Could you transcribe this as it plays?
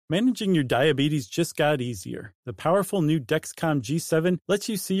managing your diabetes just got easier. The powerful new Dexcom G7 lets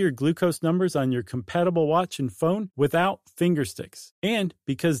you see your glucose numbers on your compatible watch and phone without finger sticks. And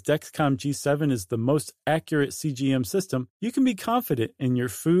because Dexcom G7 is the most accurate CGM system, you can be confident in your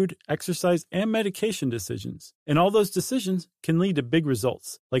food, exercise, and medication decisions. And all those decisions can lead to big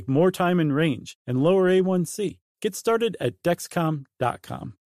results, like more time in range and lower A1C. Get started at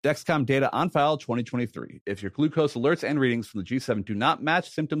Dexcom.com. Dexcom data on file 2023. If your glucose alerts and readings from the G7 do not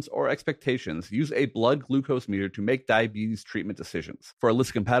match symptoms or expectations, use a blood glucose meter to make diabetes treatment decisions. For a list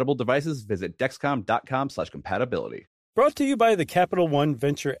of compatible devices, visit Dexcom.com/compatibility. Brought to you by the Capital One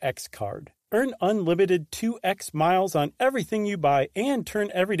Venture X card. Earn unlimited 2x miles on everything you buy and turn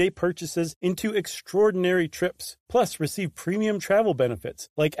everyday purchases into extraordinary trips. Plus, receive premium travel benefits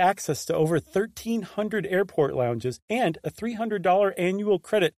like access to over 1,300 airport lounges and a $300 annual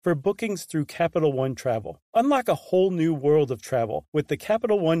credit for bookings through Capital One Travel. Unlock a whole new world of travel with the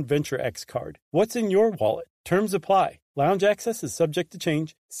Capital One Venture X card. What's in your wallet? Terms apply. Lounge access is subject to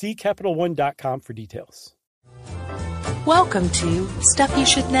change. See CapitalOne.com for details. Welcome to Stuff You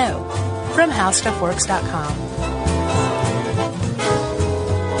Should Know from HowStuffWorks.com.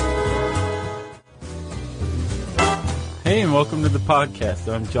 Hey, and welcome to the podcast.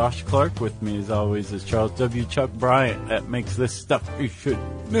 I'm Josh Clark. With me, as always, is Charles W. Chuck Bryant. That makes this Stuff You Should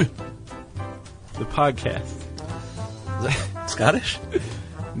Know. The podcast. Is that Scottish?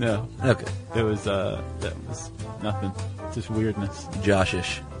 No. Okay. It was, that was nothing. Just weirdness.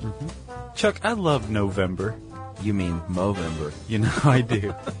 Joshish. Mm-hmm. Chuck, I love November. You mean Movember. You know I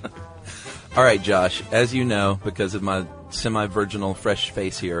do. All right, Josh, as you know, because of my semi-virginal fresh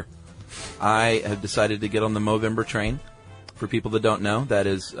face here, I have decided to get on the Movember train. For people that don't know, that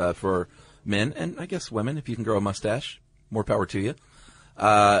is for men, and I guess women, if you can grow a mustache, more power to you,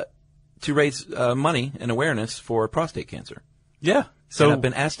 to raise money and awareness for prostate cancer. Yeah. So I've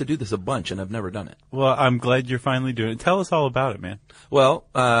been asked to do this a bunch, and I've never done it. Well, I'm glad you're finally doing it. Tell us all about it, man. Well,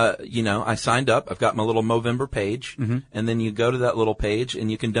 I signed up. I've got my little Movember page, and then you go to that little page,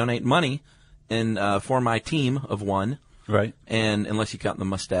 and you can donate money and for my team of one. Right. And unless you count the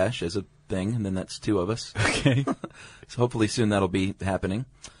mustache as a thing, and then that's two of us. Okay. So hopefully soon that'll be happening.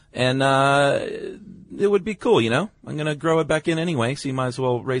 And it would be cool, I'm going to grow it back in anyway, so you might as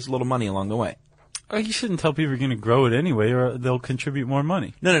well raise a little money along the way. Oh, you shouldn't tell people you're going to grow it anyway, or they'll contribute more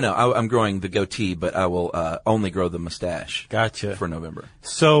money. No. I'm growing the goatee, but I will only grow the mustache. Gotcha. For November.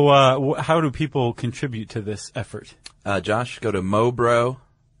 So how do people contribute to this effort? Josh, go to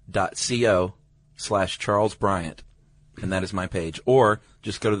mobro.co/Charles Bryant, and that is my page. Or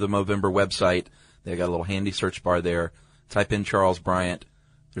just go to the Movember website. They got a little handy search bar there. Type in Charles Bryant.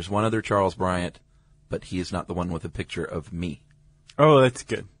 There's one other Charles Bryant, but he is not the one with a picture of me. Oh, that's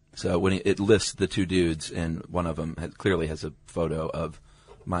good. So when it lists the two dudes, and one of them clearly has a photo of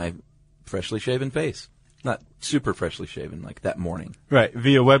my freshly shaven face. Not super freshly shaven, like that morning. Right,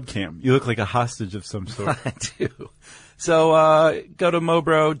 via webcam. You look like a hostage of some sort. I do. So go to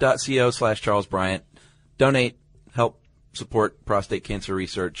mobro.co/Charles Bryant. Donate, help support prostate cancer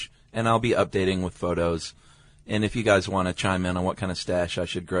research, and I'll be updating with photos. And if you guys want to chime in on what kind of stash I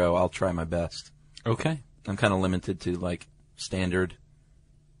should grow, I'll try my best. Okay. I'm kind of limited to, like, standard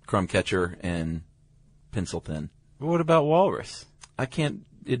crumb catcher and pencil thin. What about walrus? I can't.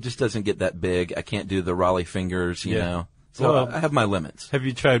 It just doesn't get that big. I can't do the Raleigh fingers, you know. So well, I have my limits. Have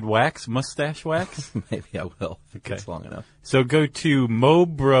you tried wax, mustache wax? Maybe I will. Okay. It's long enough. So go to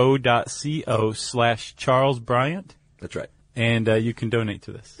mobro.co/Charles Bryant. That's right. And you can donate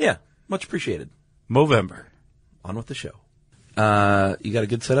to this. Yeah. Much appreciated. Movember. On with the show. You got a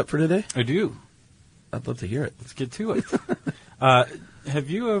good setup for today? I do. I'd love to hear it. Let's get to it.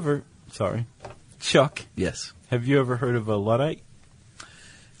 Have you ever... Sorry. Chuck. Yes. Have you ever heard of a Luddite?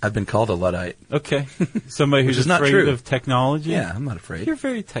 I've been called a Luddite. Okay. Somebody who's afraid of technology? Yeah, I'm not afraid. You're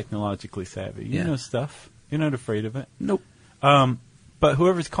very technologically savvy. You know stuff. You're not afraid of it. Nope. But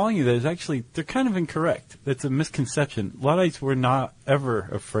whoever's calling you that is actually, they're kind of incorrect. That's a misconception. Luddites were not ever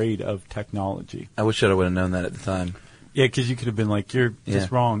afraid of technology. I wish I would have known that at the time. Yeah, because you could have been like, you're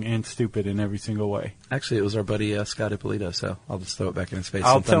just wrong and stupid in every single way. Actually, it was our buddy Scott Ippolito, so I'll just throw it back in his face.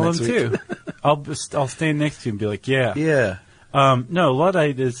 I'll tell him week. too. I'll stand next to you and be like, yeah. Yeah. No,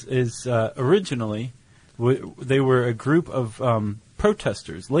 Luddite is originally, they were a group of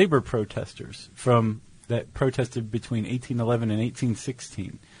protesters, labor protesters that protested between 1811 and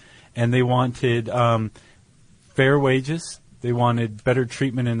 1816. And they wanted fair wages. They wanted better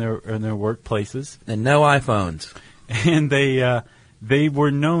treatment in their workplaces. And no iPhones. And they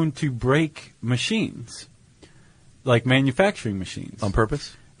were known to break machines, like manufacturing machines. On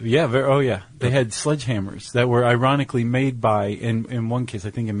purpose? Yeah, they had sledgehammers that were ironically made by, in one case, I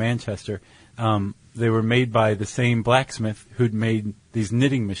think in Manchester, they were made by the same blacksmith who'd made these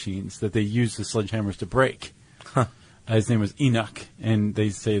knitting machines that they used the sledgehammers to break. Huh. His name was Enoch, and they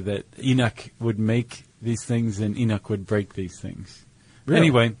say that Enoch would make these things and Enoch would break these things. Really?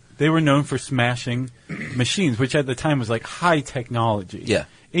 Anyway, they were known for smashing machines, which at the time was like high technology. Yeah.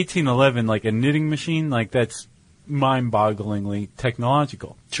 1811, like a knitting machine, like that's mind-bogglingly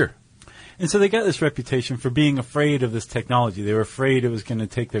technological. Sure. And so they got this reputation for being afraid of this technology. They were afraid it was going to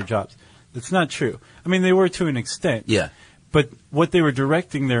take their jobs. That's not true. I mean, they were to an extent. Yeah. But what they were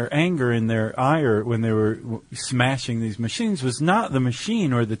directing their anger and their ire when they were smashing these machines was not the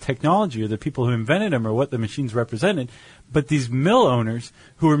machine or the technology or the people who invented them or what the machines represented, but these mill owners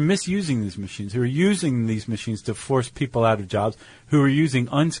who were misusing these machines, who were using these machines to force people out of jobs, who were using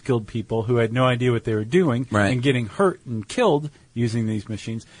unskilled people who had no idea what they were doing and getting hurt and killed using these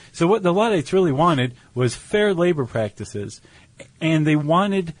machines. So what the Luddites really wanted was fair labor practices, and they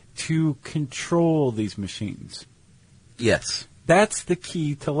wanted to control these machines. Yes. That's the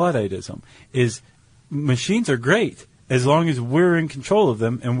key to Ludditism, is machines are great as long as we're in control of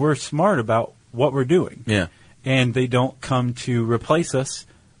them and we're smart about what we're doing. Yeah. And they don't come to replace us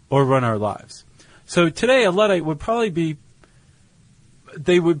or run our lives. So today a Luddite would probably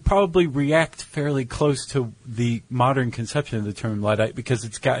react fairly close to the modern conception of the term Luddite because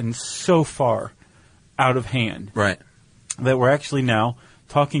it's gotten so far out of hand. Right. That we're actually now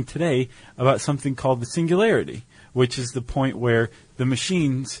talking today about something called the singularity, which is the point where the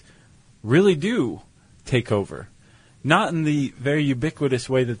machines really do take over. Not in the very ubiquitous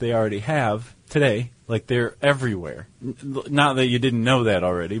way that they already have today, like they're everywhere. Not that you didn't know that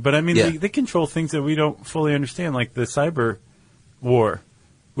already, but I mean, they control things that we don't fully understand, like the cyber war.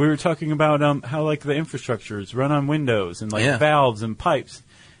 We were talking about how like the infrastructure is run on Windows and like valves and pipes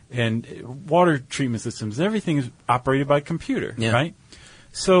and water treatment systems. Everything is operated by computer, right?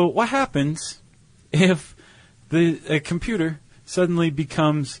 So what happens if a computer suddenly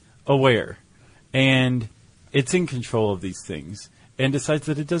becomes aware and it's in control of these things and decides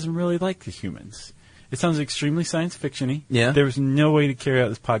that it doesn't really like the humans? It sounds extremely science fiction-y. Yeah. There was no way to carry out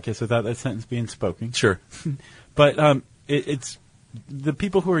this podcast without that sentence being spoken. Sure. But it's the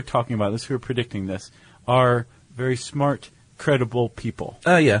people who are talking about this, who are predicting this, are very smart, credible people.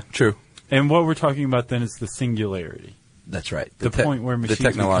 Yeah, true. And what we're talking about then is the singularity. That's right. The point where machines the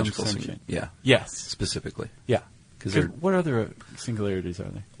technological become sentient. Yeah. Yes. Specifically. Yeah. Because what other singularities are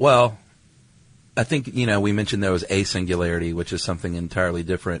there? Well, I think, we mentioned there was a singularity, which is something entirely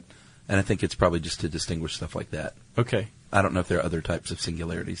different, and I think it's probably just to distinguish stuff like that. Okay. I don't know if there are other types of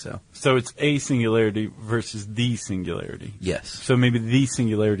singularities, though. So it's a singularity versus the singularity. Yes. So maybe the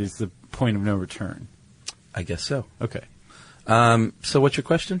singularity is the point of no return. I guess so. Okay. So what's your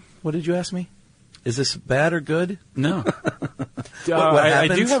question? What did you ask me? Is this bad or good? No. I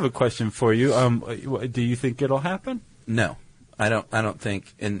do have a question for you. Do you think it'll happen? No, I don't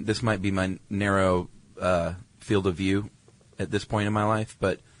think, and this might be my narrow field of view at this point in my life,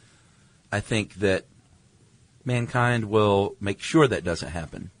 but I think that mankind will make sure that doesn't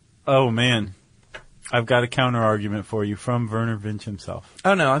happen. Oh, man. I've got a counter-argument for you from Werner Vinch himself.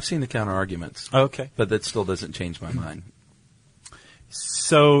 Oh, no, I've seen the counter-arguments. Okay. But that still doesn't change my mind.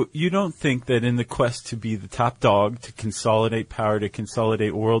 So you don't think that in the quest to be the top dog, to consolidate power, to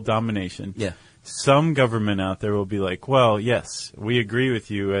consolidate world domination, some government out there will be like, well, yes, we agree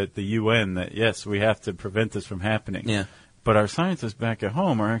with you at the UN that, yes, we have to prevent this from happening. Yeah. But our scientists back at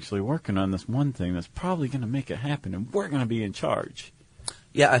home are actually working on this one thing that's probably going to make it happen, and we're going to be in charge.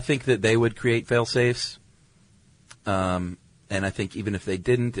 Yeah, I think that they would create fail-safes. And I think even if they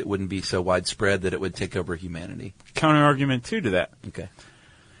didn't, it wouldn't be so widespread that it would take over humanity. Counter-argument, too, to that. Okay.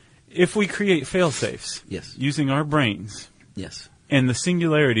 If we create fail-safes using our brains, and the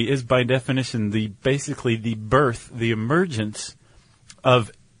singularity is, by definition, basically the birth, the emergence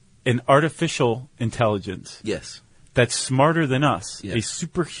of an artificial intelligence that's smarter than us, a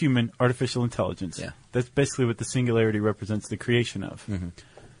superhuman artificial intelligence. Yeah. That's basically what the singularity represents the creation of. Mm-hmm.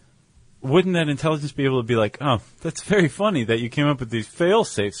 Wouldn't that intelligence be able to be like, oh, that's very funny that you came up with these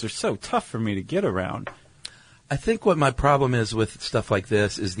fail-safes. They're so tough for me to get around. I think what my problem is with stuff like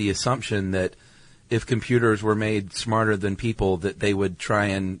this is the assumption that if computers were made smarter than people, that they would try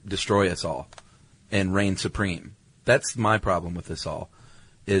and destroy us all and reign supreme. That's my problem with this all.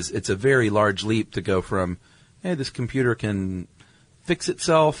 It's a very large leap to go from, hey, this computer can fix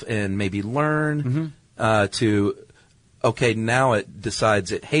itself and maybe learn, to okay, now it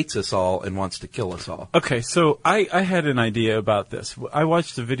decides it hates us all and wants to kill us all. Okay, so I had an idea about this. I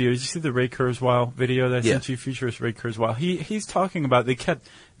watched the video. Did you see the Ray Kurzweil video that I sent you, futurist Ray Kurzweil? He's talking about,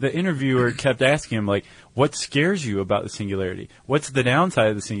 the interviewer kept asking him, like, what scares you about the singularity? What's the downside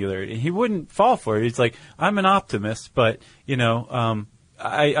of the singularity? And he wouldn't fall for it. He's like, I'm an optimist, but,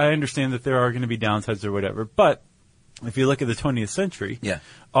 I understand that there are going to be downsides or whatever. But if you look at the 20th century,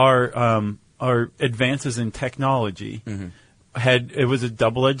 our advances in technology it was a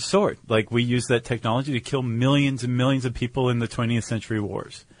double-edged sword. Like, we used that technology to kill millions and millions of people in the 20th century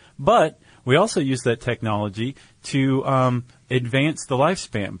wars. But we also used that technology to advance the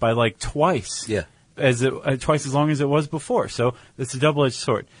lifespan by like twice. Yeah. Twice as long as it was before. So it's a double-edged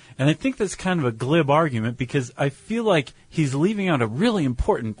sword. And I think that's kind of a glib argument because I feel like he's leaving out a really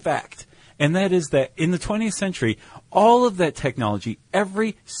important fact. And that is that in the 20th century, all of that technology,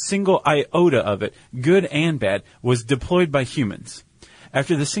 every single iota of it, good and bad, was deployed by humans.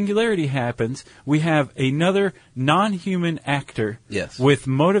 After the singularity happens, we have another non-human actor with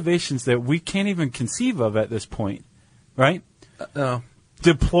motivations that we can't even conceive of at this point, right?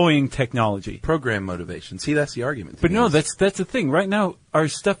 Deploying technology. Program motivation. See, that's the argument. But no, that's the thing. Right now, our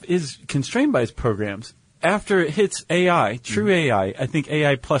stuff is constrained by its programs. After it hits AI, true AI, I think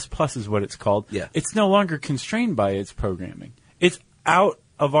AI++ is what it's called, it's no longer constrained by its programming. It's out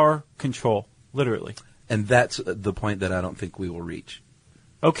of our control, literally. And that's the point that I don't think we will reach.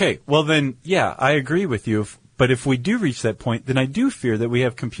 Okay, well then, yeah, I agree with you. But if we do reach that point, then I do fear that we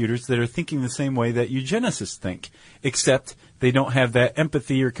have computers that are thinking the same way that eugenicists think, except they don't have that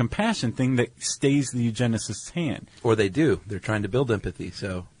empathy or compassion thing that stays the eugenicist's hand. Or they do. They're trying to build empathy,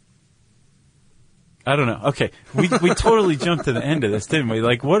 so... I don't know. Okay, we totally jumped to the end of this, didn't we?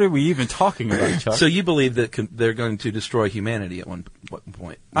 Like, what are we even talking about, Chuck? So you believe that they're going to destroy humanity at one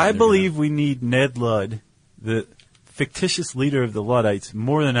point? I believe we need Ned Ludd, the fictitious leader of the Luddites,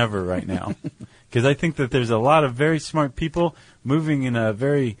 more than ever right now. Because I think that there's a lot of very smart people moving in a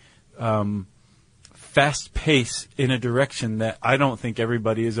very fast pace in a direction that I don't think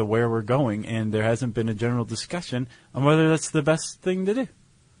everybody is aware we're going, and there hasn't been a general discussion on whether that's the best thing to do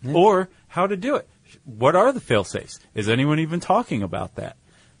or how to do it. What are the fail-safes? Is anyone even talking about that?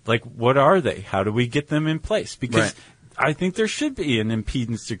 Like, what are they? How do we get them in place? Because I think there should be an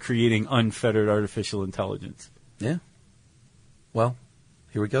impedance to creating unfettered artificial intelligence. Yeah. Well,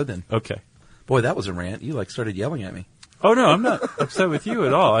 here we go then. Okay. Boy, that was a rant. You, started yelling at me. Oh, no, I'm not upset with you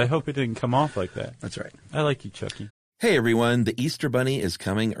at all. I hope it didn't come off like that. That's right. I like you, Chucky. Hey everyone, the Easter Bunny is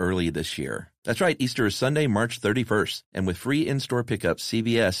coming early this year. That's right, Easter is Sunday, March 31st. And with free in-store pickups,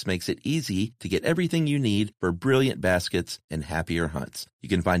 CVS makes it easy to get everything you need for brilliant baskets and happier hunts. You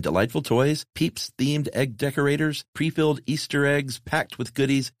can find delightful toys, Peeps-themed egg decorators, pre-filled Easter eggs packed with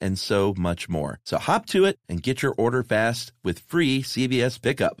goodies, and so much more. So hop to it and get your order fast with free CVS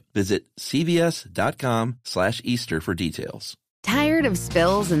pickup. Visit cvs.com/Easter for details. Tired of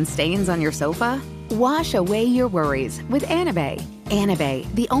spills and stains on your sofa? Wash away your worries with Anabei. Anabei,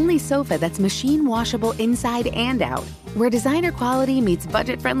 the only sofa that's machine washable inside and out, where designer quality meets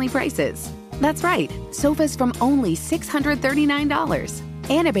budget-friendly prices. That's right, sofas from only $639.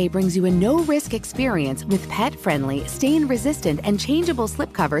 Anabei brings you a no-risk experience with pet-friendly, stain-resistant, and changeable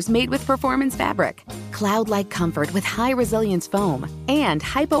slipcovers made with performance fabric, cloud-like comfort with high-resilience foam, and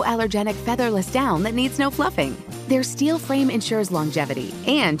hypoallergenic featherless down that needs no fluffing. Their steel frame ensures longevity,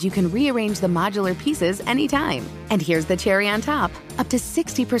 and you can rearrange the modular pieces anytime. And here's the cherry on top, up to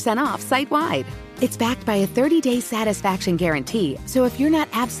 60% off site-wide. It's backed by a 30-day satisfaction guarantee, so if you're not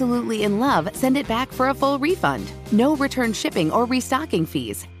absolutely in love, send it back for a full refund. No return shipping or restocking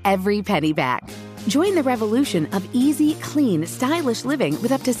fees. Every penny back. Join the revolution of easy, clean, stylish living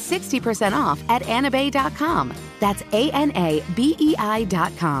with up to 60% off at Anabei.com. That's ANABEI.com.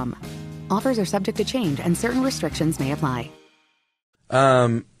 Offers are subject to change and certain restrictions may apply.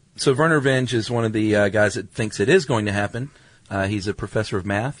 So Werner Vinge is one of the guys that thinks it is going to happen. He's a professor of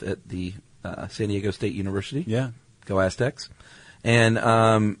math at the San Diego State University. Yeah. Go Aztecs.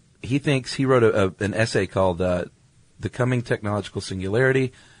 And he thinks he wrote an essay called The Coming Technological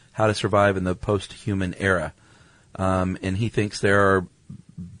Singularity, How to Survive in the Post-Human Era. And he thinks there are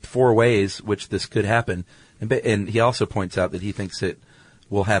 4 ways which this could happen. And he also points out that he thinks it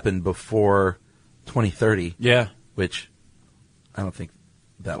will happen before 2030. Yeah. Which I don't think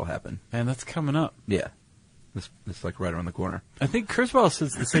that will happen. Man, that's coming up. Yeah. It's like right around the corner. I think Kurzweil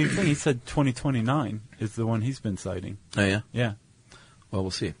says the same thing. He said 2029 is the one he's been citing. Oh, yeah? Yeah. Well,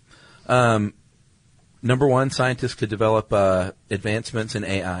 we'll see. Number 1, scientists could develop advancements in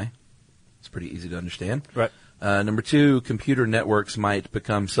AI. It's pretty easy to understand. Right. Number 2, computer networks might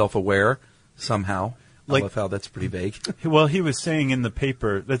become self-aware somehow. I love how that's pretty vague. Well, he was saying in the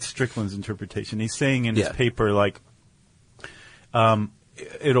paper, that's Strickland's interpretation. He's saying in his paper, like,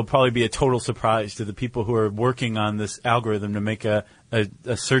 it'll probably be a total surprise to the people who are working on this algorithm to make a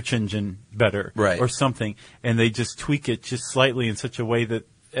search engine better, or something, and they just tweak it just slightly in such a way that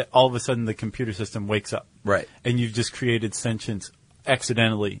all of a sudden the computer system wakes up, and you've just created sentience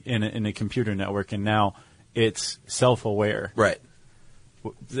accidentally in a computer network, and now it's self-aware,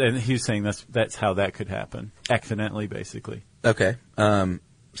 And he's saying that's how that could happen, accidentally, basically. Okay.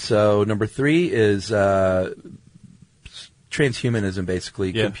 So number 3 is transhumanism,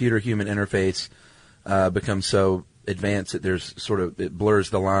 basically. Computer-human interface becomes so advanced that it blurs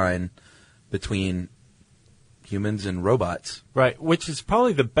the line between humans and robots. Right, which is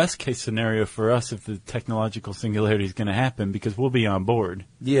probably the best case scenario for us if the technological singularity is going to happen, because we'll be on board.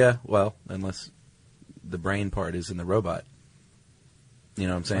 Yeah, well, unless the brain part is in the robot. You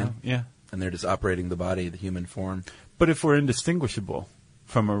know what I'm saying? Yeah. And they're just operating the body, the human form. But if we're indistinguishable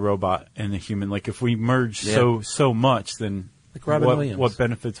from a robot and a human, like if we merge so much, then like Robin Williams. What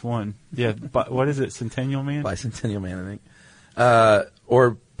benefits one? Yeah, but what is it, Centennial Man? Bicentennial Man, I think.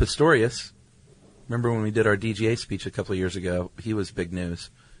 Or Pistorius. Remember when we did our DGA speech a couple of years ago? He was big news.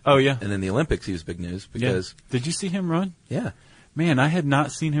 Oh, yeah. And in the Olympics, he was big news because... Yeah. Did you see him run? Yeah. Man, I had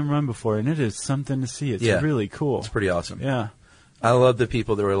not seen him run before, and it is something to see. It's really cool. It's pretty awesome. Yeah. I love the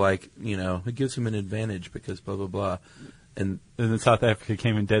people that were like, it gives him an advantage because blah, blah, blah. And then South Africa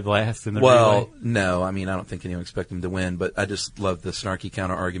came in dead last in the relay. No. I mean, I don't think anyone expected him to win, but I just love the snarky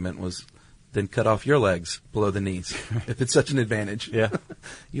counter-argument was, then cut off your legs below the knees if it's such an advantage. Yeah.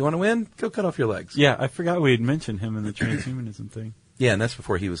 You want to win? Go cut off your legs. Yeah, I forgot we had mentioned him in the transhumanism thing. Yeah, and that's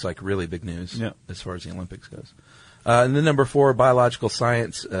before he was like really big news as far as the Olympics goes. And then number 4, biological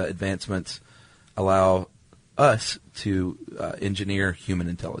science advancements allow us to engineer human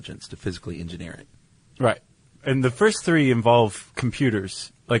intelligence, to physically engineer it. Right. And the first 3 involve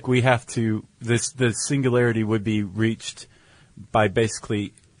computers. Like we have to, the singularity would be reached by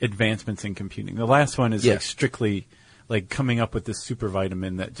basically advancements in computing. The last one is like strictly like coming up with this super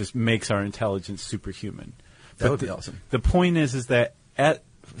vitamin that just makes our intelligence superhuman. That would be awesome. The point is that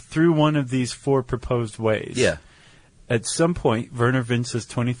through one of these 4 proposed ways, at some point, Werner Vinge says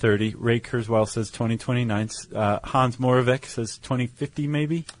 2030, Ray Kurzweil says 2029, Hans Moravec says 2050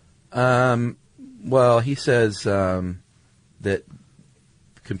 maybe? Well, he says that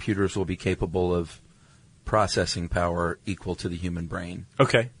computers will be capable of processing power equal to the human brain.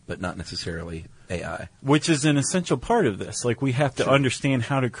 Okay. But not necessarily AI. Which is an essential part of this. Like, we have to understand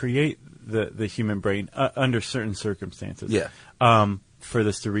how to create the human brain under certain circumstances. Yeah. For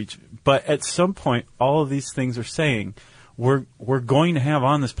this to reach. But at some point, all of these things are saying we're going to have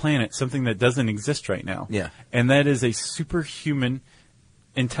on this planet something that doesn't exist right now. Yeah. And that is a superhuman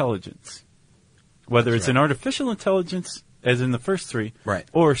intelligence. Whether it's an artificial intelligence, as in the first 3,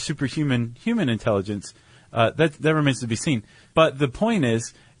 or superhuman human intelligence, that remains to be seen. But the point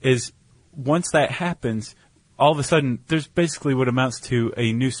is once that happens, all of a sudden, there's basically what amounts to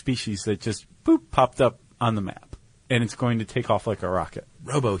a new species that just popped up on the map. And it's going to take off like a rocket.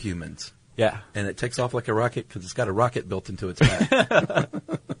 Robo-humans. Yeah. And it takes off like a rocket because it's got a rocket built into its back.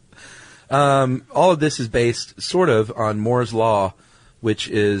 All of this is based sort of on Moore's Law, which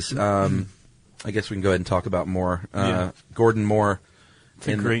is, I guess we can go ahead and talk about Moore. Gordon Moore. It's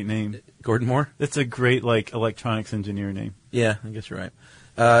a great name. Gordon Moore? It's a great, electronics engineer name. Yeah, I guess you're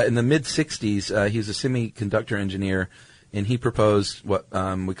right. In the mid-'60s, he was a semiconductor engineer, and he proposed what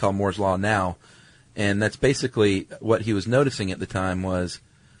we call Moore's Law now. And that's basically what he was noticing at the time was,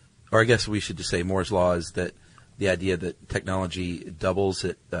 or I guess we should just say Moore's Law is that the idea that technology doubles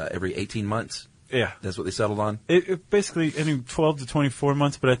at every 18 months. Yeah. That's what they settled on? It basically, 12 to 24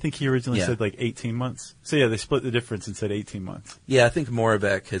 months, but I think he originally said 18 months. So yeah, they split the difference and said 18 months. Yeah, I think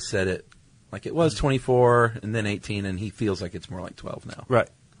Moravec has said it like it was 24 and then 18, and he feels like it's more like 12 now. Right.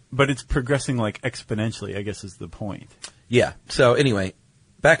 But it's progressing exponentially, I guess is the point. Yeah. So anyway,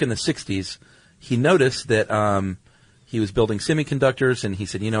 back in the 60s, he noticed that he was building semiconductors, and he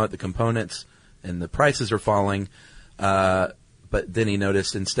said, you know what, the components and the prices are falling. But then he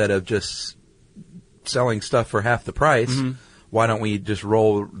noticed instead of just selling stuff for half the price, why don't we just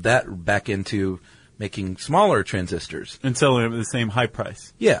roll that back into making smaller transistors? And selling them at the same high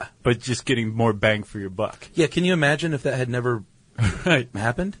price. Yeah. But just getting more bang for your buck. Yeah, can you imagine if that had never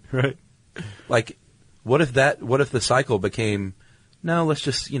happened? Right. What if the cycle became... No, let's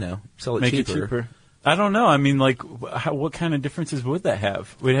just, sell it Make cheaper. It cheaper. I don't know. I mean, what kind of differences would that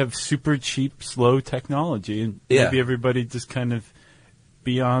have? We'd have super cheap, slow technology, and maybe everybody just kind of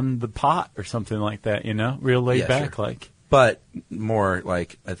be on the pot or something like that, real laid back, sure. But more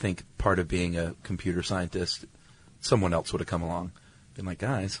like, I think part of being a computer scientist, someone else would have come along, been like,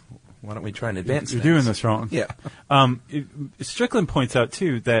 guys, why don't we try and advance You're things? doing this wrong. Yeah. Strickland points out,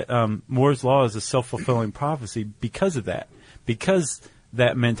 too, that Moore's Law is a self-fulfilling prophecy because of that. Because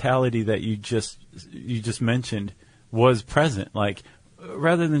that mentality that you just mentioned was present. Like,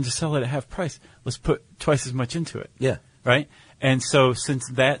 rather than just sell it at half price, let's put twice as much into it. Yeah. Right? And so since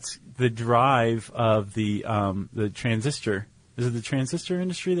that's the drive of the transistor, is it the transistor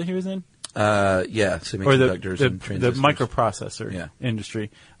industry that he was in? Yeah, semiconductors and transistors. The microprocessor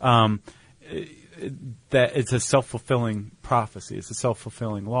industry. That it's a self-fulfilling prophecy. It's a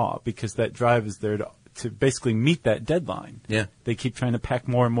self-fulfilling law because that drive is there to basically meet that deadline. Yeah. They keep trying to pack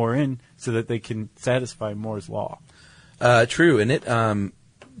more and more in so that they can satisfy Moore's Law. True, and it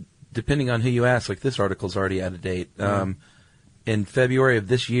depending on who you ask, like this article's already out of date. In February of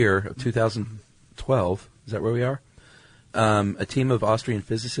this year, of 2012, is that where we are? A team of Austrian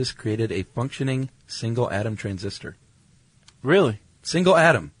physicists created a functioning single-atom transistor. Really? Single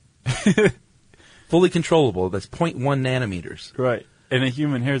atom. Fully controllable. That's 0.1 nanometers. Right. And a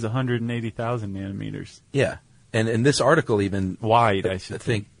human hair is 180,000 nanometers. Yeah. And this article even... Wide, I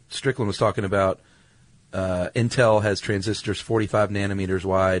think Strickland was talking about Intel has transistors 45 nanometers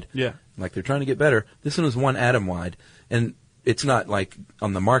wide. Yeah. Like they're trying to get better. This one is 1 atom wide. And it's not like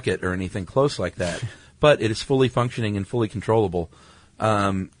on the market or anything close like that. But it is fully functioning and fully controllable.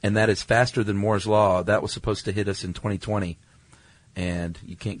 And that is faster than Moore's Law. That was supposed to hit us in 2020. And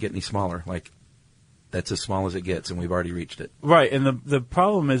you can't get any smaller. Like, that's as small as it gets, and we've already reached it. Right, and the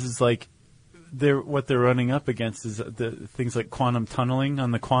problem is like what they're running up against is the things like quantum tunneling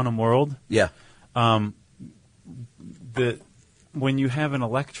on the quantum world. Yeah. When you have an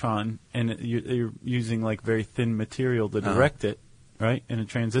electron and you're using like very thin material to direct it, right, in a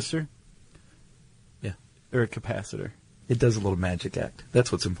transistor, or a capacitor. It does a little magic act. That's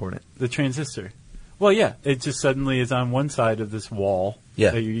what's important. The transistor. Well, yeah, it just suddenly is on one side of this wall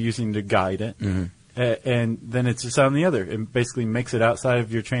that you're using to guide it, and then it's just on the other. It basically makes it outside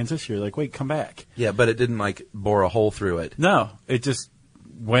of your transistor. You're like, wait, come back. Yeah, but it didn't, like, bore a hole through it. No, it just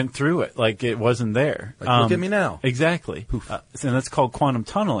went through it like it wasn't there. Like, look at me now. Exactly. And that's called quantum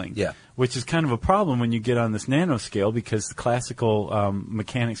tunneling, which is kind of a problem when you get on this nanoscale because the classical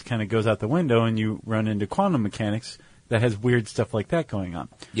mechanics kind of goes out the window and you run into quantum mechanics that has weird stuff like that going on.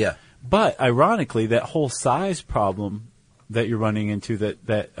 Yeah. But ironically, that whole size problem that you're running into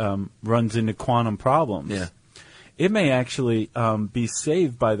that runs into quantum problems, it may actually be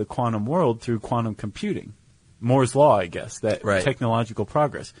saved by the quantum world through quantum computing. Moore's Law, I guess, that technological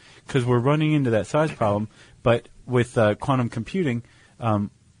progress. Because we're running into that size problem, but with quantum computing,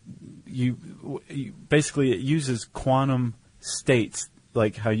 you basically it uses quantum states,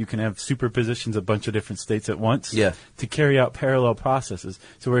 like how you can have superpositions of a bunch of different states at once to carry out parallel processes.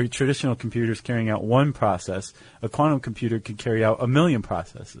 So where traditional computers carrying out one process, a quantum computer can carry out 1,000,000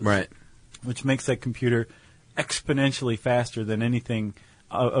 processes. Right. Which makes that computer exponentially faster than anything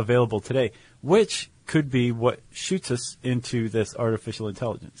available today, which could be what shoots us into this artificial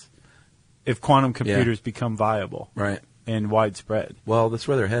intelligence if quantum computers become viable and widespread. Well, that's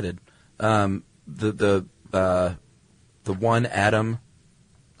where they're headed. The 1 atom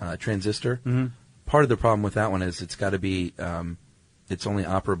transistor, part of the problem with that one is it's got to be it's only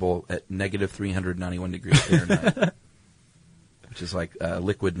operable at negative 391 degrees Fahrenheit, which is like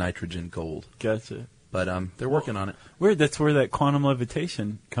liquid nitrogen gold. Gotcha. But they're working on it. Weird. That's where that quantum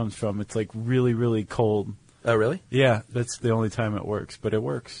levitation comes from. It's like really, really cold. Oh, really? Yeah, that's the only time it works, but it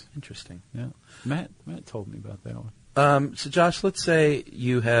works. Interesting. Yeah. Matt told me about that one. So, Josh, let's say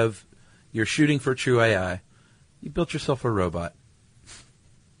you're shooting for true AI. You built yourself a robot.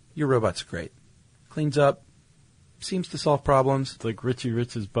 Your robot's great. Cleans up, seems to solve problems. It's like Richie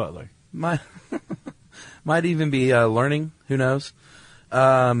Rich's butler. Might even be learning. Who knows?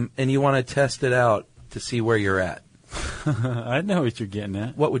 And you want to test it out to see where you're at. I know what you're getting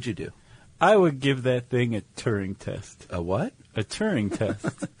at. What would you do? I would give that thing a Turing test. A what? A Turing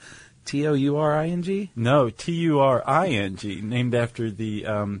test. Touring? No, Turing, named after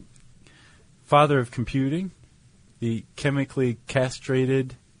the father of computing, the chemically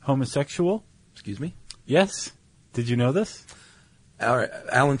castrated homosexual. Excuse me? Yes. Did you know this?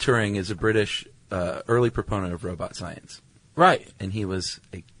 Alan Turing is a British early proponent of robot science. Right. And he was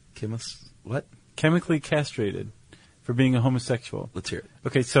a chemist. What? Chemically castrated for being a homosexual. Let's hear it.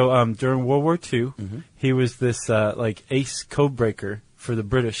 Okay, so during World War II, he was this like ace code breaker for the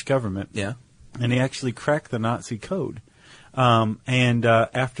British government. Yeah. And he actually cracked the Nazi code. And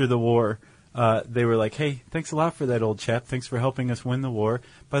after the war, they were like, hey, thanks a lot for that, old chap. Thanks for helping us win the war.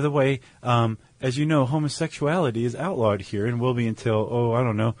 By the way, as you know, homosexuality is outlawed here and will be until,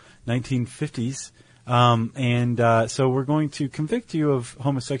 1950s. So we're going to convict you of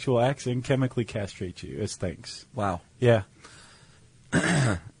homosexual acts and chemically castrate you as thanks. Wow. Yeah.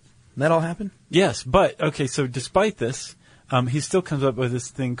 That all happened? Yes, but, okay, so despite this, he still comes up with this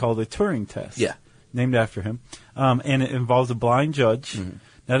thing called a Turing test. Yeah. Named after him. And it involves a blind judge. Mm-hmm.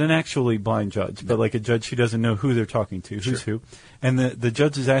 Not an actually blind judge, but like a judge who doesn't know who they're talking to, who's who. And the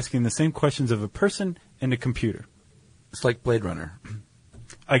judge is asking the same questions of a person and a computer. It's like Blade Runner.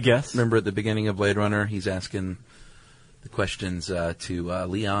 I guess. Remember at the beginning of Blade Runner, he's asking the questions to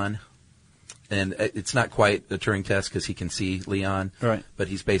Leon. And it's not quite a Turing test because he can see Leon. Right. But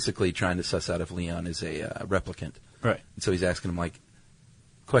he's basically trying to suss out if Leon is a replicant. Right. And so he's asking him, like,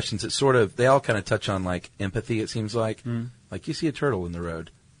 questions that sort of, they all kind of touch on, like, empathy, it seems like. Mm. Like, you see a turtle in the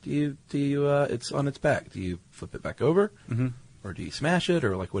road. Do you, it's on its back. Do you flip it back over? Mm-hmm. Or do you smash it?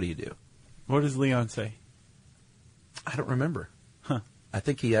 Or, like, what do you do? What does Leon say? I don't remember. Huh. I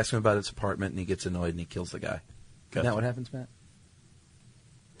think he asks him about his apartment, and he gets annoyed, and he kills the guy. Gotcha. Isn't that what happens, Matt?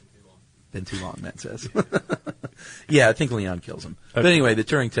 Been too long, Matt says. Yeah, I think Leon kills him. Okay. But anyway, the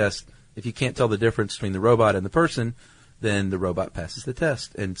Turing test, if you can't tell the difference between the robot and the person, then the robot passes the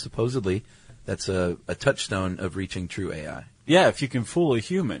test. And supposedly, that's a touchstone of reaching true AI. Yeah, if you can fool a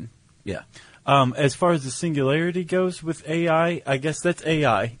human. Yeah. As far as the singularity goes with AI, I guess that's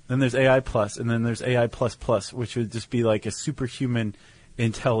AI. Then there's AI plus, and then there's AI plus plus, which would just be like a superhuman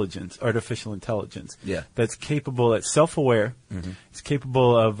intelligence, artificial intelligence. Yeah. That's capable, that's self-aware. Mm-hmm. It's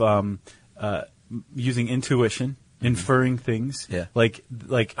capable of using intuition, inferring things. Yeah. Like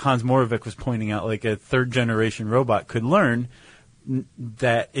Hans Moravec was pointing out, like a third-generation robot could learn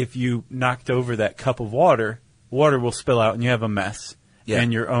that if you knocked over that cup of water, water will spill out and you have a mess. Yeah.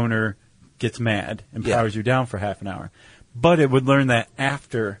 And your owner gets mad and powers you down for half an hour. But it would learn that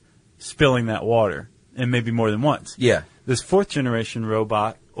after spilling that water, and maybe more than once. Yeah. This fourth-generation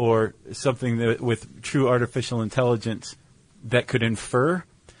robot, or something that, with true artificial intelligence that could infer,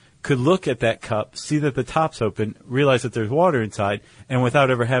 could look at that cup, see that the top's open, realize that there's water inside, and without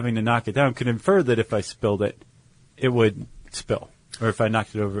ever having to knock it down, could infer that if I spilled it, it would spill. Or if I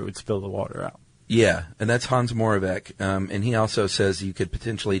knocked it over, it would spill the water out. Yeah, and that's Hans Moravec. And he also says you could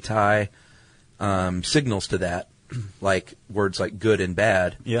potentially tie signals to that, like words like good and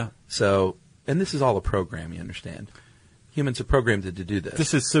bad. Yeah. So, and this is all a program, you understand. Humans are programmed to do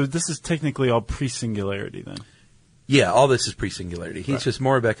this. This is technically all pre-singularity then. Yeah, all this is pre-singularity. He's just,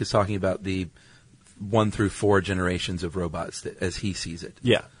 Moravec is talking about the 1 through 4 generations of robots as he sees it.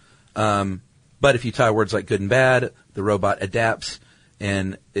 Yeah. But if you tie words like good and bad, the robot adapts,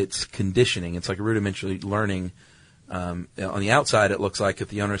 and it's conditioning. It's like rudimentary learning. On the outside, it looks like if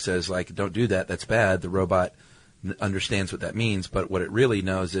the owner says, like, don't do that, that's bad, the robot understands what that means. But what it really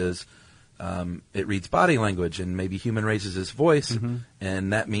knows is it reads body language, and maybe human raises his voice,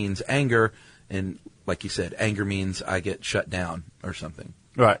 and that means anger. And like you said, anger means I get shut down or something.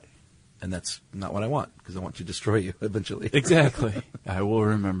 Right. And that's not what I want, because I want to destroy you eventually. Exactly. I will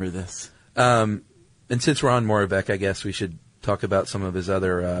remember this. And since we're on Moravec, I guess we should talk about some of his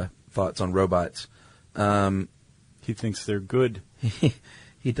other thoughts on robots. He thinks they're good.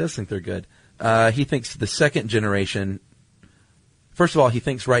 He does think they're good. He thinks the second generation, first of all, he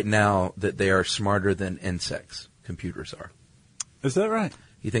thinks right now that they are smarter than insects, computers are. Is that right?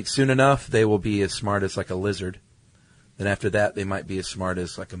 He thinks soon enough they will be as smart as like a lizard. Then after that, they might be as smart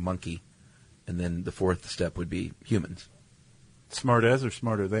as like a monkey. And then the fourth step would be humans. Smart as or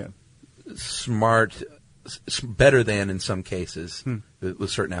smarter than? Smart, better than in some cases with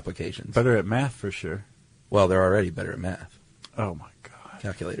certain applications. Better at math for sure. Well, they're already better at math. Oh, my God.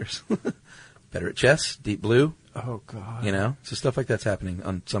 Calculators. Better at chess, Deep Blue. Oh, God. You know, so stuff like that's happening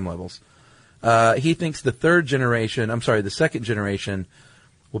on some levels. He thinks the second generation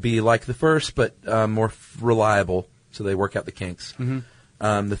will be like the first, but more reliable, so they work out the kinks.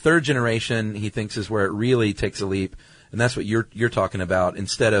 Mm-hmm. The third generation, he thinks, is where it really takes a leap, and that's what you're talking about.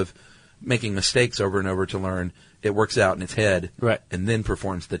 Instead of making mistakes over and over to learn, it works out in its head, right, and then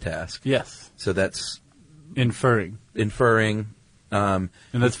performs the task. Yes. So that's inferring. And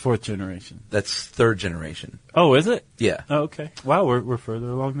that's fourth generation. That's third generation. Oh, is it? Yeah. Oh, okay. Wow, we're further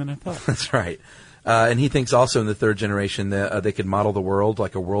along than I thought. That's right. And he thinks also in the third generation that they could model the world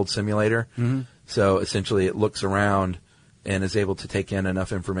like a world simulator. Mm-hmm. So essentially it looks around and is able to take in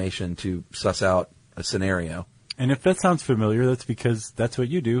enough information to suss out a scenario. And if that sounds familiar, that's because that's what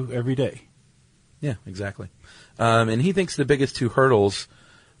you do every day. Yeah, exactly. And he thinks the biggest two hurdles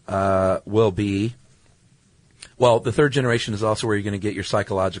will be, well, the third generation is also where you're going to get your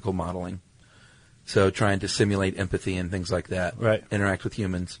psychological modeling. So trying to simulate empathy and things like that. Right. Interact with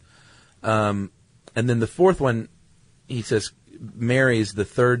humans. And then the fourth one, he says, marries the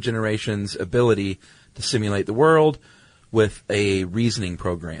third generation's ability to simulate the world with a reasoning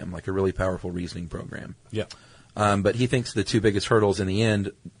program, like a really powerful reasoning program. Yeah. But he thinks the two biggest hurdles in the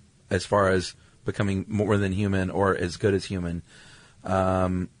end, as far as becoming more than human or as good as human,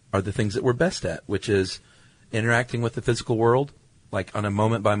 are the things that we're best at, which is interacting with the physical world, like on a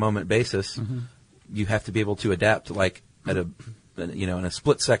moment-by-moment basis. Mm-hmm. You have to be able to adapt, like at in a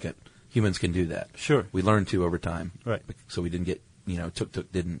split second. Humans can do that. Sure. We learned to over time. Right. So we didn't get, Tuk-Tuk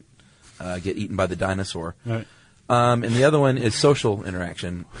didn't get eaten by the dinosaur. Right. And the other one is social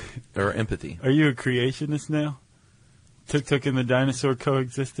interaction or empathy. Are you a creationist now? Tuk-Tuk and the dinosaur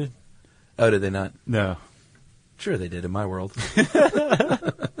coexisted? Oh, did they not? No. Sure they did in my world.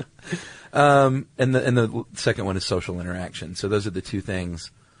 And the second one is social interaction. So those are the two things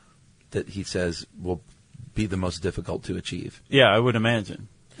that he says will be the most difficult to achieve. Yeah, I would imagine.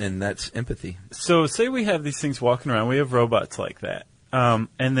 And that's empathy. So say we have these things walking around. We have robots like that.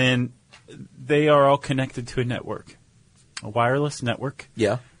 And then they are all connected to a network, a wireless network.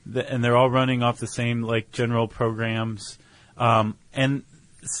 Yeah. And they're all running off the same like general programs. And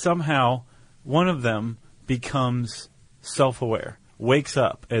somehow one of them becomes self-aware, wakes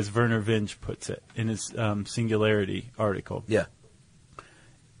up, as Werner Vinge puts it in his Singularity article. Yeah.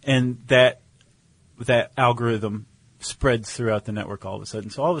 And that algorithm spreads throughout the network all of a sudden.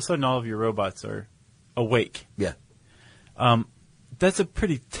 So all of a sudden all of your robots are awake. Yeah. That's a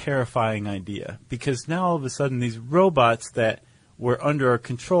pretty terrifying idea, because now all of a sudden these robots that were under our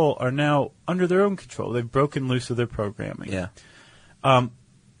control are now under their own control. They've broken loose of their programming. Yeah.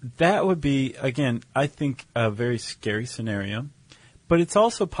 That would be, again, I think a very scary scenario. But it's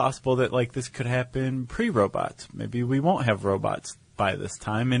also possible that like this could happen pre-robots. Maybe we won't have robots by this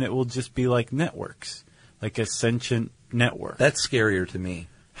time, and it will just be like networks, like a sentient network. That's scarier to me.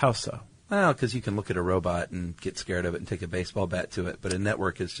 How so? Well, because you can look at a robot and get scared of it and take a baseball bat to it, but a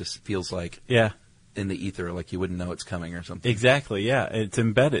network just feels like in the ether, like you wouldn't know it's coming or something. Exactly, yeah. It's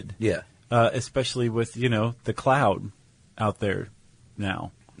embedded. Yeah. Especially with, the cloud out there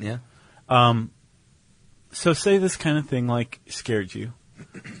now. Yeah. So say this kind of thing like scared you.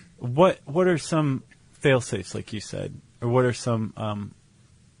 What are some fail-safes, like you said, or what are some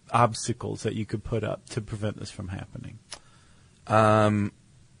obstacles that you could put up to prevent this from happening?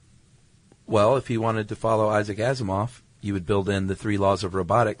 Well, if you wanted to follow Isaac Asimov, you would build in the 3 laws of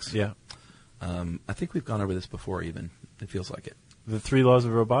robotics. Yeah. I think we've gone over this before even. It feels like it. The 3 laws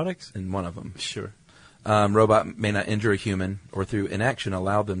of robotics? In one of them. Sure. Robot may not injure a human or through inaction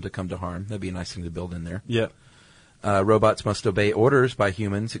allow them to come to harm. That'd be a nice thing to build in there. Yeah. Robots must obey orders by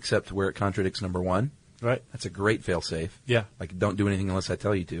humans except where it contradicts number 1. Right. That's a great fail-safe. Yeah. Like, don't do anything unless I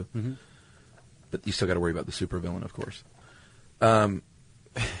tell you to. Mm-hmm. But you still got to worry about the supervillain, of course.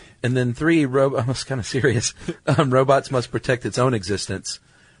 And then 3, almost kind of serious. Robots must protect its own existence,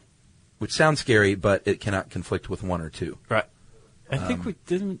 which sounds scary, but it cannot conflict with 1 or 2. Right. I think we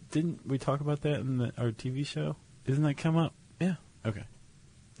didn't we talk about that in our TV show? Didn't that come up? Yeah. Okay.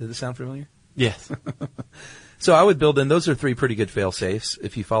 Does it sound familiar? Yes. So I would build in, those are 3 pretty good fail-safes.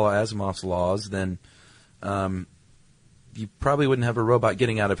 If you follow Asimov's laws, then you probably wouldn't have a robot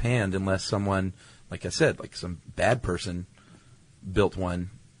getting out of hand unless someone, like I said, like some bad person built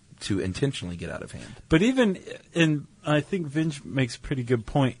one to intentionally get out of hand. But even, and I think Vinge makes a pretty good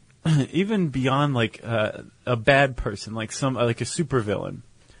point, even beyond like a bad person, like like a supervillain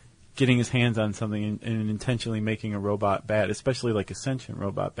getting his hands on something and intentionally making a robot bad, especially like a sentient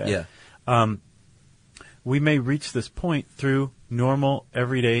robot bad. Yeah. We may reach this point through normal,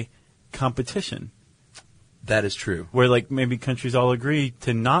 everyday competition. That is true. Where like maybe countries all agree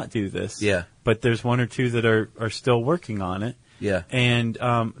to not do this. Yeah. But there's 1 or 2 that are still working on it. Yeah. And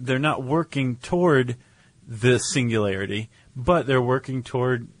they're not working toward the singularity, but they're working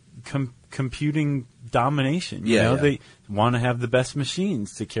toward computing domination. You know? They want to have the best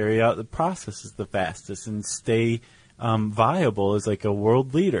machines to carry out the processes the fastest and stay viable as like a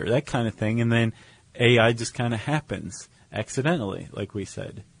world leader, that kind of thing. And then AI just kind of happens accidentally, like we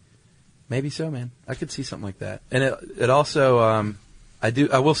said. Maybe so, man. I could see something like that. And it also,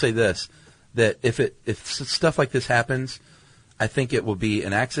 I will say this, that if stuff like this happens, I think it will be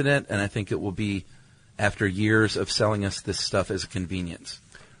an accident, and I think it will be after years of selling us this stuff as a convenience.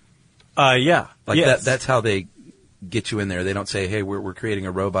 Yeah. Like yes. that's how they get you in there. They don't say, hey, we're creating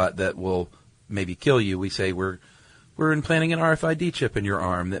a robot that will maybe kill you. We say we're implanting an RFID chip in your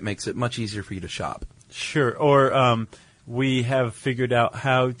arm that makes it much easier for you to shop. Sure. Or we have figured out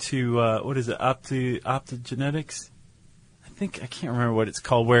how to, what is it, optogenetics? I can't remember what it's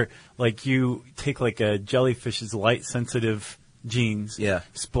called, where like you take like a jellyfish's light sensitive genes, Yeah.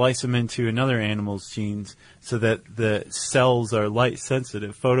 splice them into another animal's genes so that the cells are light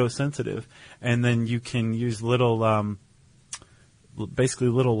sensitive, photosensitive, and then you can use little, basically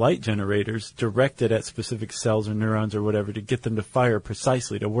little light generators directed at specific cells or neurons or whatever to get them to fire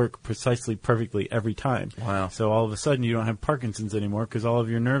precisely, to work precisely perfectly every time. Wow. So all of a sudden you don't have Parkinson's anymore because all of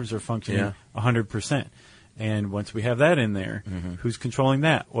your nerves are functioning 100%. And once we have that in there, who's controlling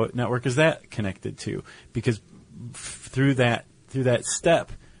that? What network is that connected to? Because through that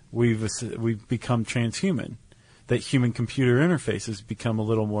step, we've become transhuman. That human-computer interfaces become a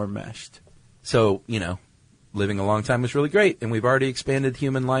little more meshed. So, living a long time was really great, and we've already expanded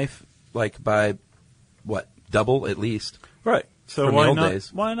human life by double at least. Right. So from the old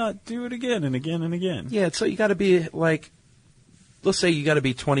days. Why not do it again and again and again? Yeah. So you got to be let's say you got to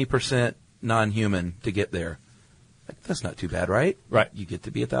be 20% non-human to get there. That's not too bad, right? Right. You get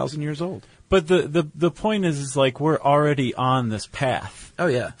to be 1,000 years old. But the point is we're already on this path. Oh,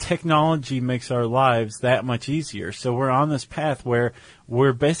 yeah. Technology makes our lives that much easier. So we're on this path where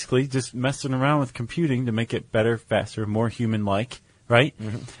we're basically just messing around with computing to make it better, faster, more human-like, right?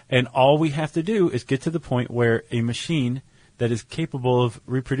 Mm-hmm. And all we have to do is get to the point where a machine that is capable of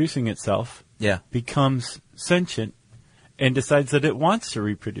reproducing itself becomes sentient and decides that it wants to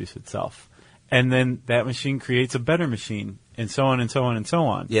reproduce itself. And then that machine creates a better machine, and so on and so on and so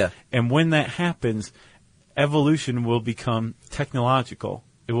on. Yeah. And when that happens, evolution will become technological.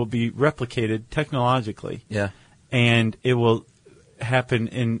 It will be replicated technologically. Yeah. And it will happen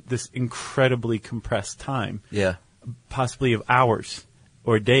in this incredibly compressed time. Yeah. Possibly of hours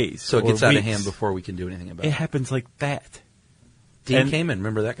or days. So it or gets out of weeks. hand before we can do anything about it. It happens like that. Dean Kamen,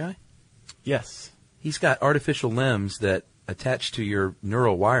 remember that guy? Yes. He's got artificial limbs that attach to your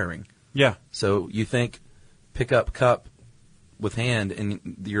neural wiring. Yeah. So you think, pick up cup with hand,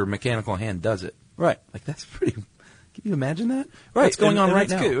 and your mechanical hand does it. Right. That's pretty. Can you imagine that? Right. What's going on right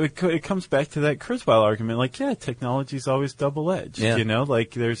now? Good. It comes back to that Kurzweil argument. Technology is always double-edged. Yeah.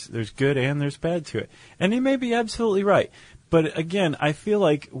 There's good and there's bad to it. And he may be absolutely right. But again, I feel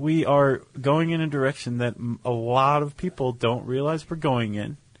like we are going in a direction that a lot of people don't realize we're going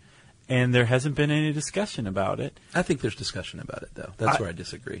in. And there hasn't been any discussion about it. I think there's discussion about it, though. That's where I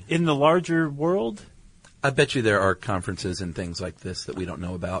disagree. In the larger world? I bet you there are conferences and things like this that we don't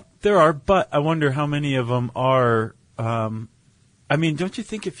know about. There are, but I wonder how many of them are... don't you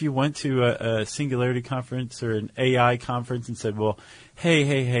think if you went to a Singularity conference or an AI conference and said, well,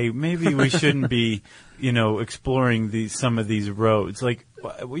 hey, maybe we shouldn't be, exploring some of these roads,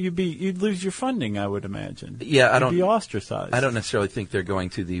 you'd lose your funding, I would imagine. Yeah, You'd be ostracized. I don't necessarily think they're going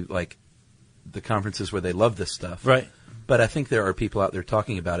to the conferences where they love this stuff. Right. But I think there are people out there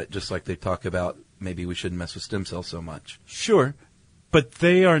talking about it, just like they talk about maybe we shouldn't mess with stem cells so much. Sure. But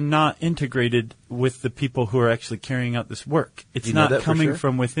they are not integrated with the people who are actually carrying out this work. It's not coming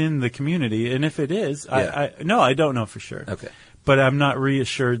from within the community. And if it is, I don't know for sure. Okay. But I'm not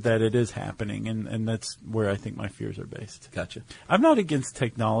reassured that it is happening, and that's where I think my fears are based. Gotcha. I'm not against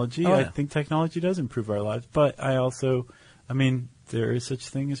technology. Oh, I think technology does improve our lives. But I also, there is such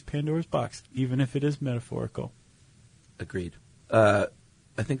thing as Pandora's box, even if it is metaphorical. Agreed. I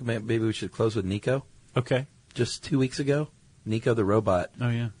think maybe we should close with Nico. Okay. Just 2 weeks ago, Nico the robot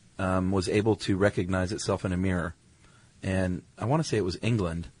was able to recognize itself in a mirror. And I want to say it was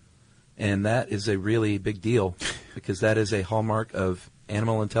England. And that is a really big deal because that is a hallmark of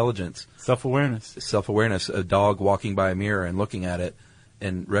animal intelligence. Self-awareness. Self-awareness. A dog walking by a mirror and looking at it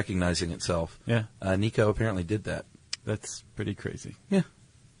and recognizing itself. Yeah. Nico apparently did that. That's pretty crazy. Yeah.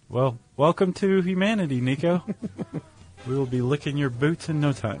 Well, welcome to humanity, Nico. We will be licking your boots in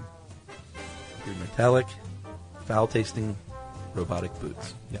no time. Your metallic, foul-tasting robotic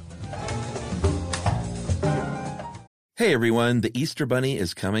boots. Yeah. Hey everyone, the Easter Bunny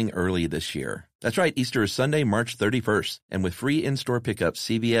is coming early this year. That's right, Easter is Sunday, March 31st. And with free in-store pickup,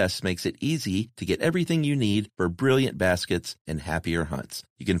 CVS makes it easy to get everything you need for brilliant baskets and happier hunts.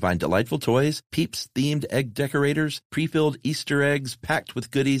 You can find delightful toys, Peeps-themed egg decorators, pre-filled Easter eggs packed with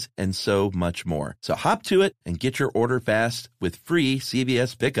goodies, and so much more. So hop to it and get your order fast with free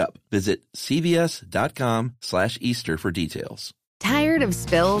CVS pickup. Visit cvs.com/Easter for details. Tired of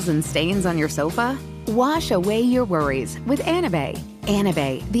spills and stains on your sofa? Wash away your worries with Anabay.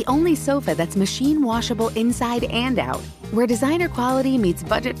 Anabay, the only sofa that's machine washable inside and out, where designer quality meets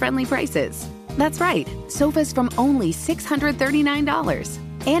budget-friendly prices. That's right, sofas from only $639.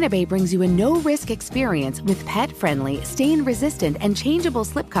 Anabay brings you a no-risk experience with pet-friendly, stain-resistant, and changeable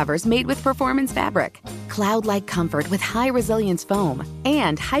slipcovers made with performance fabric, cloud-like comfort with high-resilience foam,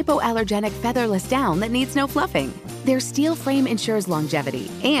 and hypoallergenic featherless down that needs no fluffing. Their steel frame ensures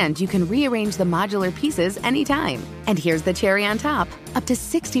longevity, and you can rearrange the modular pieces anytime. And here's the cherry on top, up to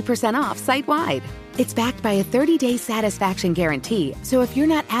 60% off site-wide. It's backed by a 30-day satisfaction guarantee, so if you're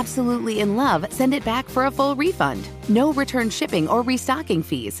not absolutely in love, send it back for a full refund. No return shipping or restocking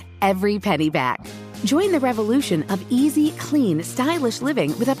fees. Every penny back. Join the revolution of easy, clean, stylish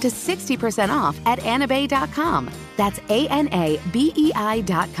living with up to 60% off at anabei.com. That's ANABEI.com.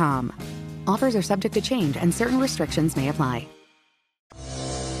 Offers are subject to change and certain restrictions may apply.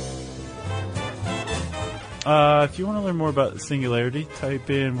 If you want to learn more about the singularity, type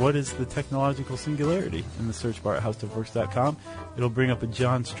in "what is the technological singularity" in the search bar at howstuffworks.com. It'll bring up a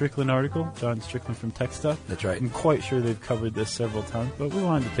John Strickland article, John Strickland from Tech Stuff. That's right. I'm quite sure they've covered this several times, but we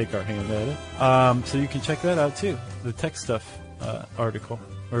wanted to take our hand at it. So you can check that out too, the Tech Stuff article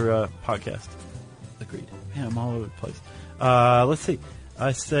or podcast. Agreed. Yeah, I'm all over the place. Let's see.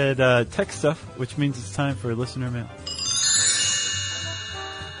 I said Tech Stuff, which means it's time for listener mail.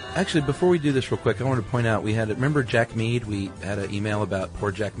 Actually, before we do this real quick, I want to point out remember Jack Mead? We had an email about poor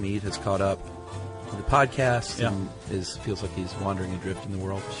Jack Mead has caught up to the podcast and feels like he's wandering adrift in the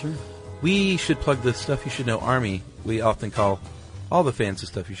world. Sure. We should plug the Stuff You Should Know Army. We often call all the fans of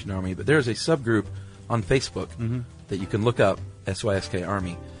Stuff You Should Know Army, but there's a subgroup on Facebook that you can look up, SYSK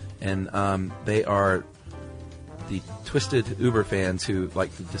Army, and they are the twisted Uber fans who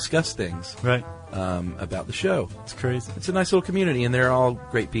like to discuss things about the show. It's crazy. It's a nice little community, and they're all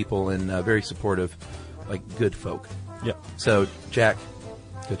great people and very supportive, like good folk. Yep. So, Jack,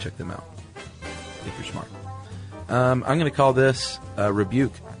 go check them out if you're smart. I'm going to call this a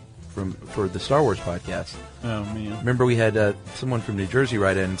rebuke for the Star Wars podcast. Oh, man. Remember we had someone from New Jersey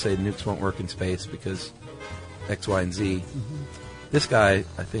write in and say nukes won't work in space because X, Y, and Z. This guy,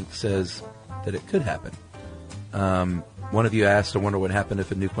 I think, says that it could happen. One of you asked, I wonder what happened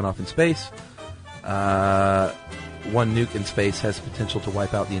if a nuke went off in space. One nuke in space has potential to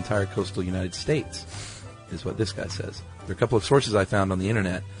wipe out the entire coastal United States, is what this guy says. There are a couple of sources I found on the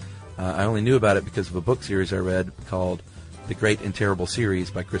internet. I only knew about it because of a book series I read called The Great and Terrible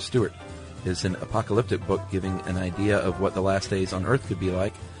Series by Chris Stewart. It's an apocalyptic book giving an idea of what the last days on Earth could be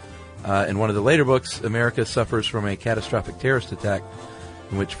like. In one of the later books, America suffers from a catastrophic terrorist attack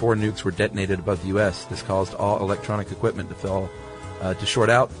in which 4 nukes were detonated above the U.S. This caused all electronic equipment to short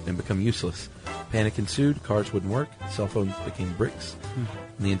out and become useless. Panic ensued, cars wouldn't work, cell phones became bricks, and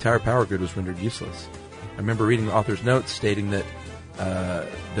the entire power grid was rendered useless. I remember reading the author's notes stating that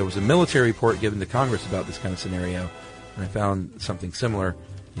there was a military report given to Congress about this kind of scenario, and I found something similar.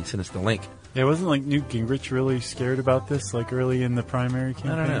 He sent us the link. Yeah, wasn't like Newt Gingrich really scared about this, like early in the primary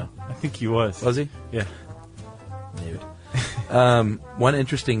campaign? I don't know. I think he was. Was he? Yeah. Maybe. One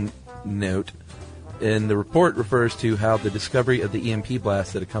interesting note in the report refers to how the discovery of the EMP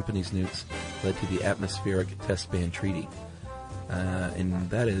blast that accompanies nukes led to the Atmospheric Test Ban Treaty. And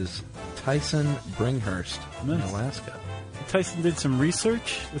that is Tyson Bringhurst in Alaska. Tyson did some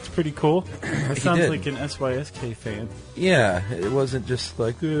research. That's pretty cool. That sounds like an SYSK fan. Yeah, it wasn't just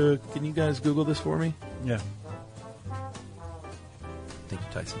like, can you guys Google this for me? Yeah. Thank you,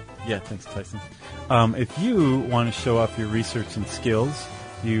 Tyson. Yeah, thanks, Tyson. If you want to show off your research and skills,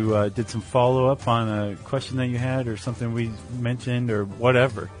 you did some follow-up on a question that you had or something we mentioned or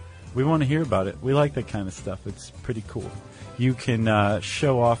whatever, we want to hear about it. We like that kind of stuff. It's pretty cool. You can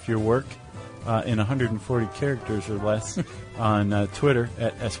show off your work in 140 characters or less on Twitter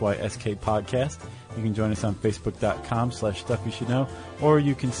at SYSK Podcast. You can join us on Facebook.com/StuffYouShouldKnow, or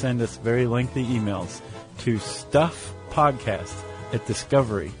you can send us very lengthy emails to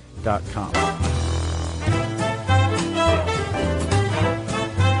stuffpodcast@discovery.com.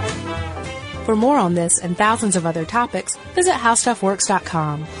 For more on this and thousands of other topics, visit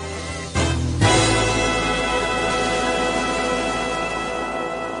HowStuffWorks.com.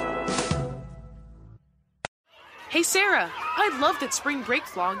 Hey Sarah, I love that spring break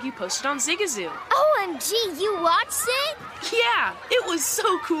vlog you posted on Zigazoo. OMG, you watched it? Yeah, it was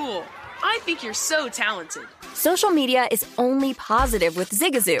so cool. I think you're so talented. Social media is only positive with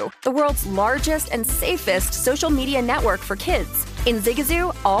Zigazoo, the world's largest and safest social media network for kids. In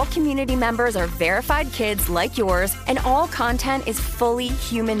Zigazoo, all community members are verified kids like yours, and all content is fully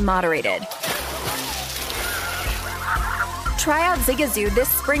human moderated. Try out Zigazoo this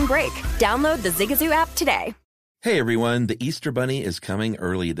spring break. Download the Zigazoo app today. Hey everyone, the Easter Bunny is coming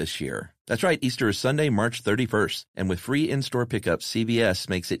early this year. That's right, Easter is Sunday, March 31st, and with free in-store pickup, CVS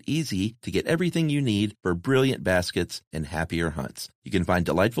makes it easy to get everything you need for brilliant baskets and happier hunts. You can find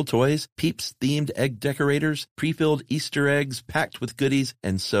delightful toys, Peeps-themed egg decorators, pre-filled Easter eggs packed with goodies,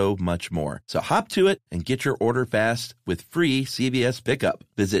 and so much more. So hop to it and get your order fast with free CVS pickup.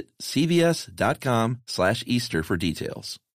 Visit cvs.com/Easter for details.